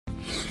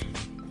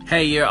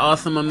Hey, you're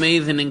awesome,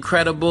 amazing,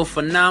 incredible,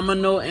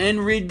 phenomenal,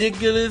 and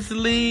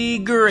ridiculously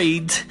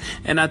great.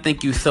 And I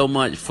thank you so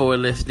much for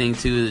listening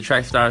to the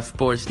Trackstar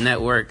Sports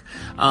Network.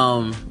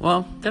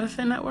 Well, did I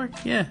say network?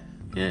 Yeah.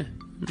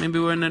 Maybe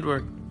we're a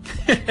network.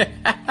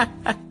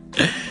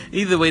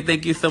 Either way,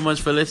 thank you so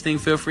much for listening.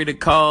 Feel free to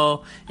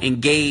call,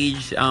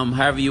 engage,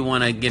 however you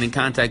want to get in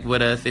contact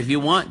with us. If you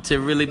want to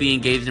really be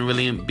engaged and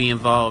really be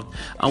involved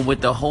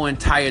with the whole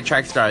entire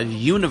Trackstar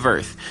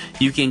universe,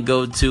 you can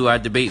go to our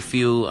Debate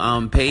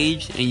Fuel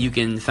page and you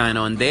can sign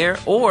on there.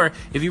 Or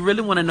if you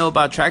really want to know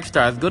about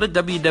Trackstars, go to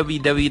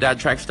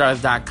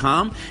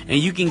www.trackstars.com and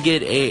you can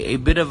get a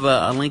bit of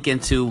a link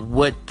into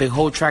what the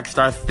whole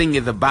Trackstars thing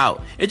is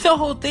about. It's a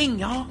whole thing,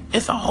 y'all.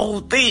 It's a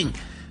whole thing.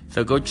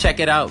 So go check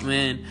it out,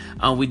 man.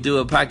 We do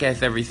a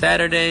podcast every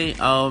Saturday,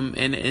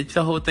 and it's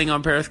a whole thing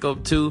on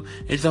Periscope too.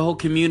 It's a whole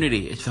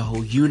community. It's a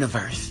whole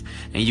universe,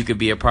 and you could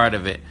be a part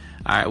of it.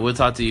 All right, we'll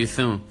talk to you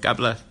soon. God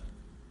bless.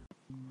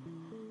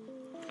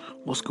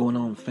 What's going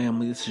on,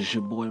 family? This is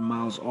your boy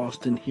Miles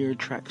Austin here,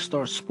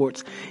 Trackstar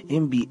Sports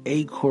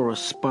NBA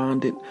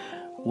correspondent.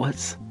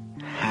 What's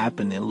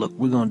happening? Look,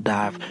 we're going to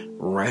dive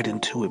right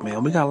into it,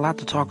 man. We got a lot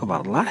to talk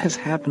about. A lot has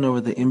happened over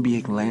the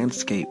NBA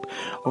landscape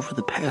over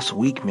the past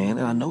week, man.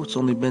 And I know it's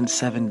only been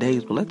 7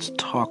 days, but let's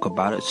talk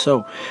about it.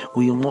 So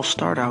we will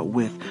start out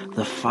with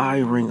the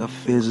firing of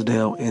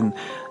Fizdale in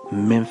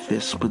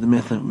Memphis, with the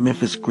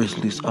Memphis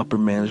Grizzlies upper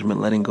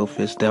management letting go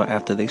Fizdale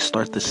after they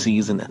start the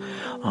season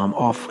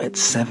off at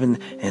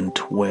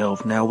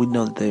 7-12. Now we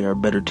know that they are a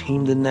better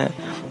team than that,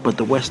 but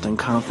the Western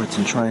Conference,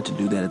 in trying to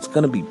do that, it's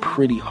going to be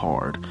pretty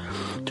hard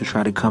to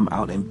try to come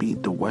out and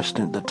beat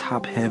the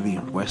top heavy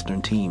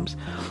Western teams.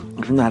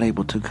 If you're not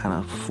able to kind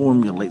of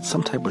formulate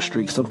some type of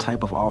streak, some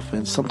type of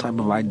offense, some type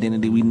of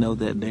identity, we know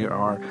that there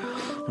are,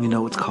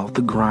 it's called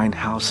the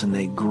grindhouse and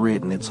they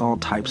grit, and it's all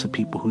types of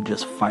people who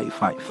just fight.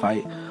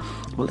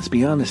 Well, let's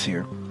be honest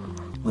here.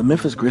 The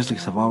Memphis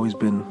Grizzlies have always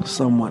been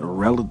somewhat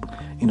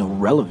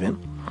relevant,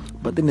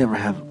 but they never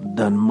have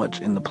done much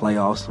in the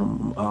playoffs,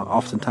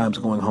 oftentimes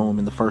going home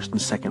in the first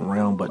and second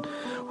round. But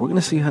we're going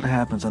to see how that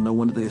happens. I know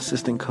one of the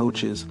assistant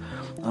coaches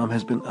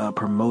has been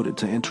promoted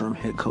to interim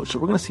head coach, so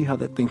we're going to see how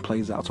that thing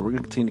plays out. So we're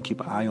going to continue to keep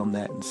an eye on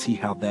that and see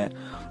how that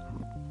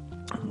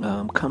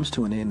comes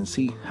to an end, and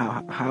see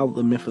how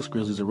the Memphis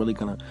Grizzlies are really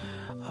going to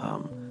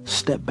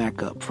step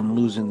back up from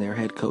losing their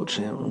head coach.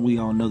 And we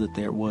all know that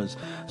there was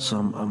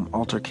some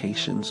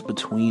altercations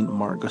between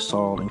Marc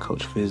Gasol and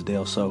Coach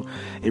Fizdale. So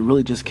it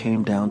really just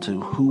came down to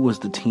who was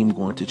the team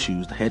going to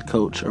choose, the head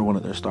coach or one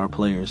of their star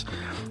players.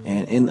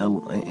 And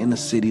in a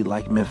city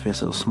like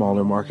Memphis, a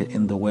smaller market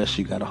in the West,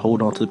 you got to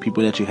hold on to the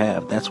people that you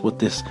have. That's what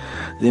the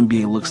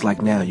NBA looks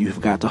like now.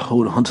 You've got to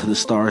hold on to the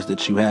stars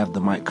that you have,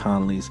 the Mike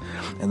Conleys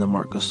and the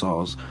Marc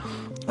Gasols.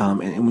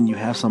 And when you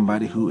have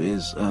somebody who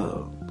is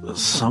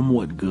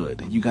somewhat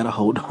good, you got to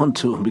hold on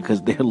to them,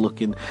 because they're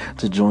looking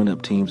to join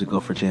up teams to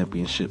go for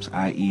championships,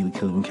 i.e. the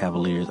Cleveland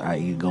Cavaliers,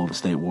 i.e. Golden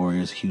State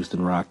Warriors,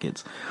 Houston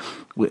Rockets.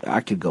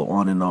 I could go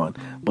on and on,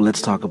 but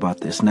let's talk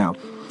about this now.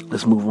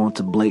 Let's move on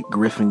to Blake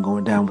Griffin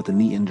going down with a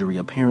knee injury.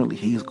 Apparently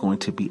he is going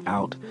to be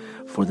out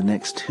for the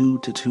next 2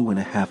 to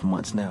 2.5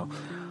 months. Now,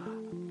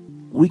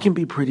 we can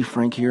be pretty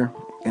frank here,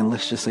 and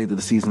let's just say that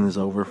the season is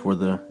over for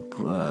the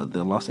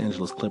Los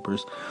Angeles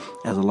Clippers.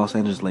 As a Los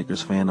Angeles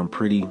Lakers fan, I'm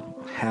pretty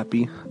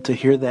happy to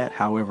hear that.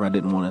 However, I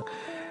didn't want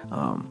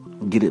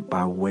to get it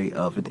by way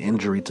of an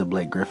injury to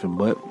Blake Griffin,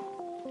 but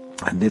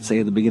I did say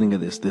at the beginning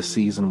of this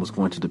season was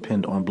going to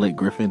depend on Blake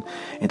Griffin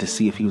and to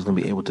see if he was going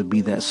to be able to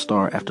be that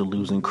star after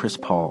losing Chris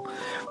Paul.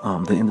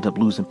 They ended up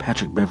losing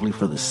Patrick Beverley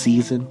for the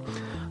season,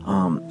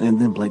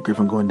 and then Blake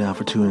Griffin going down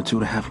for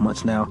 2.5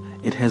 months. Now,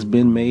 it has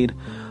been made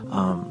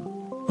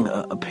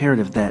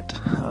imperative that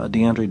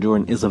DeAndre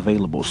Jordan is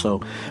available.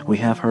 So we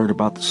have heard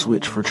about the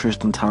switch for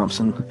Tristan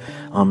Thompson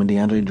and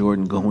DeAndre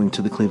Jordan going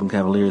to the Cleveland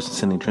Cavaliers and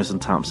sending Tristan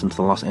Thompson to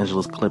the Los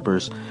Angeles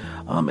Clippers.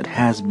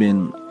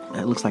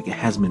 It looks like it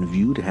has been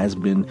viewed. It has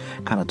been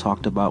kind of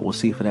talked about. We'll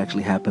see if it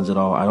actually happens at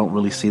all. I don't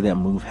really see that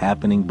move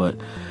happening, but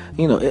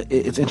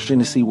it's interesting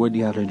to see where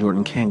DeAndre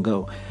Jordan can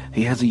go.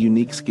 He has a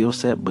unique skill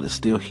set, but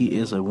he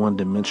is a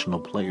one-dimensional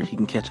player. He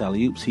can catch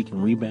alley-oops. He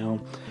can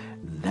rebound.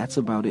 That's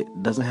about it.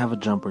 Doesn't have a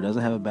jumper,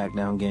 doesn't have a back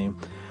down game.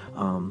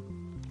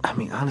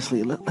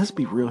 Honestly, let's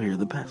be real here.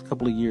 The past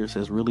couple of years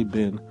has really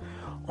been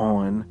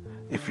on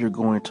if you're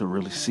going to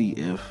really see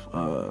if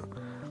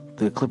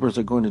the Clippers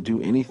are going to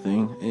do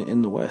anything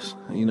in the West.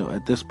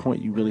 At this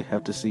point, you really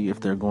have to see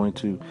if they're going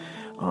to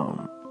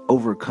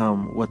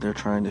overcome what they're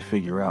trying to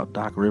figure out.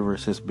 Doc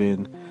Rivers has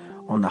been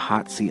on the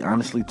hot seat,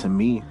 honestly, to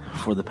me,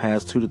 for the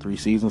past 2 to 3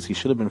 seasons. He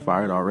should have been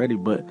fired already,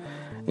 but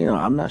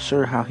I'm not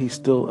sure how he's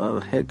still a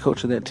head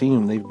coach of that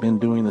team. They've been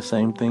doing the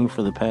same thing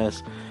for the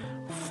past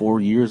 4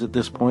 years at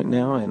this point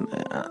now. And,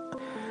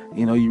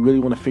 you really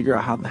want to figure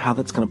out how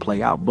that's going to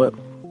play out. But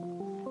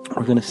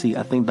we're going to see.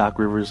 I think Doc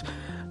Rivers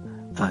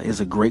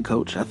is a great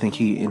coach. I think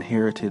he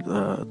inherited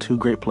 2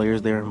 great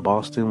players there in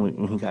Boston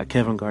when he got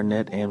Kevin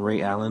Garnett and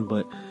Ray Allen.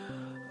 But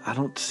I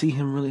don't see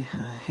him really.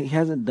 He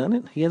hasn't done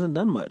it. He hasn't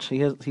done much.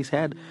 He's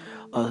had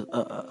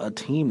a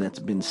team that's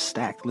been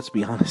stacked. Let's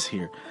be honest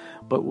here,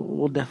 but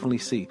we'll definitely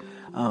see.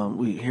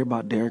 We hear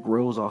about Derrick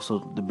Rose also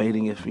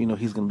debating if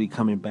he's going to be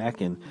coming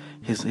back and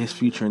his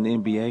future in the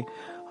NBA.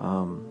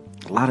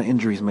 A lot of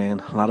injuries, man.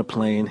 A lot of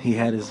playing. He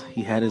had his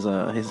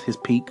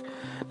peak.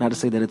 Not to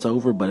say that it's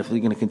over, but if they're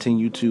going to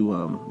continue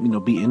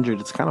to be injured,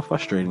 it's kind of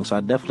frustrating. So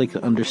I definitely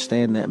could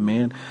understand that,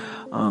 man.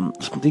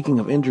 Speaking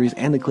of injuries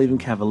and the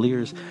Cleveland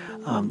Cavaliers,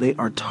 they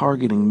are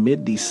targeting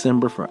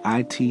mid-December for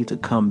IT to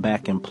come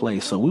back and play.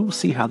 So we will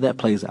see how that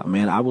plays out,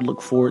 man. I would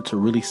look forward to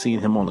really seeing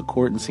him on the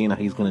court and seeing how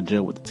he's going to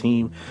gel with the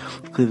team.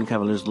 The Cleveland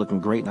Cavaliers looking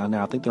great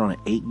now. I think they're on an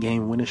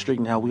 8-game winning streak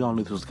now. We all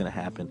knew this was going to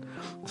happen.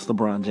 It's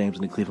LeBron James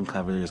and the Cleveland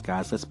Cavaliers,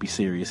 guys. Let's be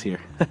serious here.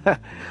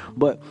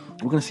 But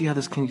we're going to see how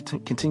this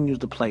continues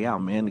to play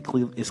out, man.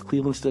 Is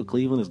Cleveland still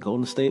Cleveland? Is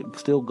Golden State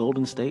still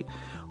Golden State?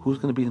 Who's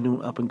going to be the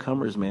new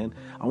up-and-comers, man?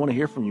 I want to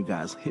hear from you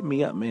guys. Hit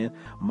me up, man.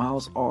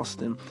 Miles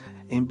Austin,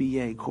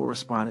 NBA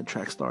correspondent,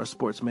 Trackstar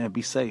Sports, man.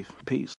 Be safe. Peace.